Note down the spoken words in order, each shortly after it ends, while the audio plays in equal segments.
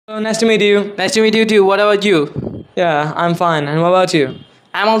Nice to meet you. Nice to meet you too. What about you? Yeah, I'm fine. And what about you?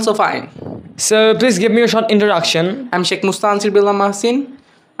 I'm also fine. So please give me a short introduction. I'm Sheikh Mustansir Billah Mahsin.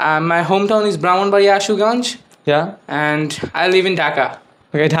 My hometown is Brahmanbari Ashuganj Yeah. and I live in Dhaka.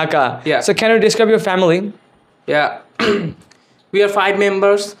 Okay, Dhaka. Yeah. So can you describe your family? Yeah. We are 5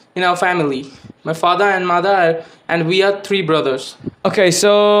 members in our family. My father and mother and we are 3 brothers. Okay,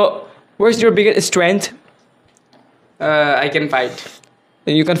 so where's your biggest strength? I can fight.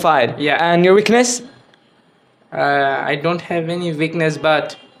 You can fight. Yeah. And your weakness? I don't have any weakness,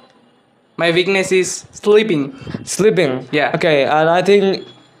 but my weakness is sleeping. Sleeping. Yeah. Okay, and I think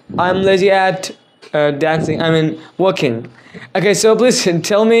I'm lazy at dancing. I mean, walking. Okay, so please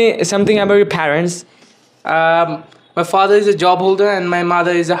tell me something about your parents. My father is a job holder and my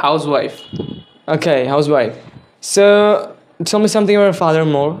mother is a housewife. Okay, housewife. So tell me something about your father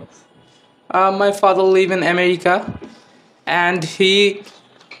more. My father lives in America and he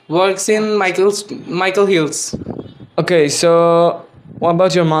works in Michael Hills. Okay, so what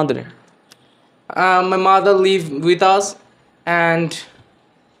about your mother? My mother lives with us and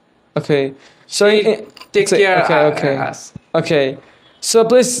Okay, so take care okay. us. Okay, so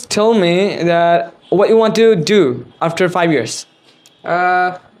please tell me that what you want to do after 5 years.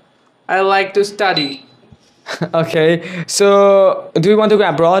 I like to study. Okay, so do you want to go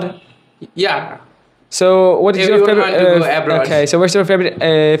abroad? Yeah. So what is your Everyone favorite? want to go abroad. Okay, so what's your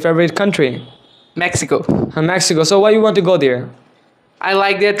favorite country? Mexico. Mexico. So why you want to go there? I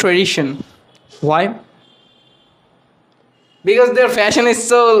like their tradition. Why? Because their fashion is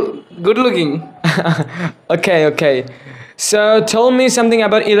so good looking. Okay. So tell me something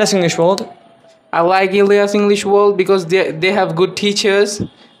about Eliash English World. I like Eliash English World because they have good teachers.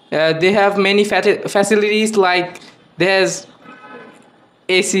 They have many facilities like there's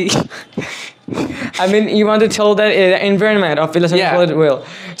AC. I mean, you want to tell the environment of Eliash English Yeah. World well.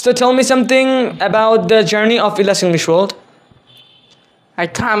 So tell me something about the journey of Eliash English World. I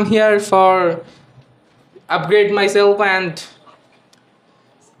come here for upgrade myself and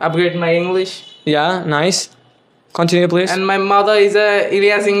upgrade my English. Yeah, nice. Continue, please. And my mother is a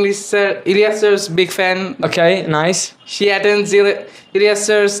Elias sir's big fan. Okay, nice. She attends Elias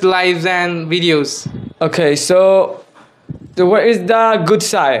sir's lives and videos. Okay, so what is the good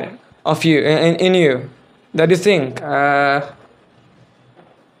side of you in you? That you think? I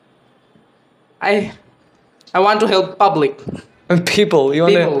want to help public. People. You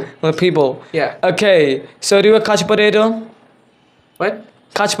want People. to people. Yeah. Okay, so do you catch potato? What?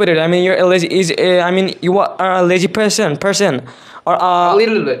 Catch potato. I mean, you're a lazy. I mean, you are a lazy person, or A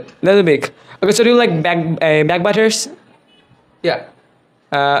little bit. little big. Okay, so do you like backbiters? Yeah.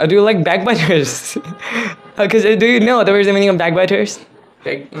 Do you like backbiters? Okay, so do you know what is the meaning of backbiters?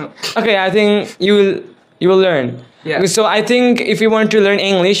 No. Okay, I think you will learn. Yeah. Okay, so I think if we want to learn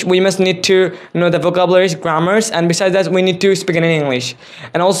English, we must need to know the vocabularies, grammars, and besides that, we need to speak in English,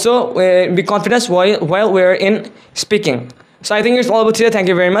 and also be confident while we're in speaking. So I think it's all about today. Thank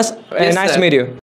you very much. Yes, Nice sir. to meet you.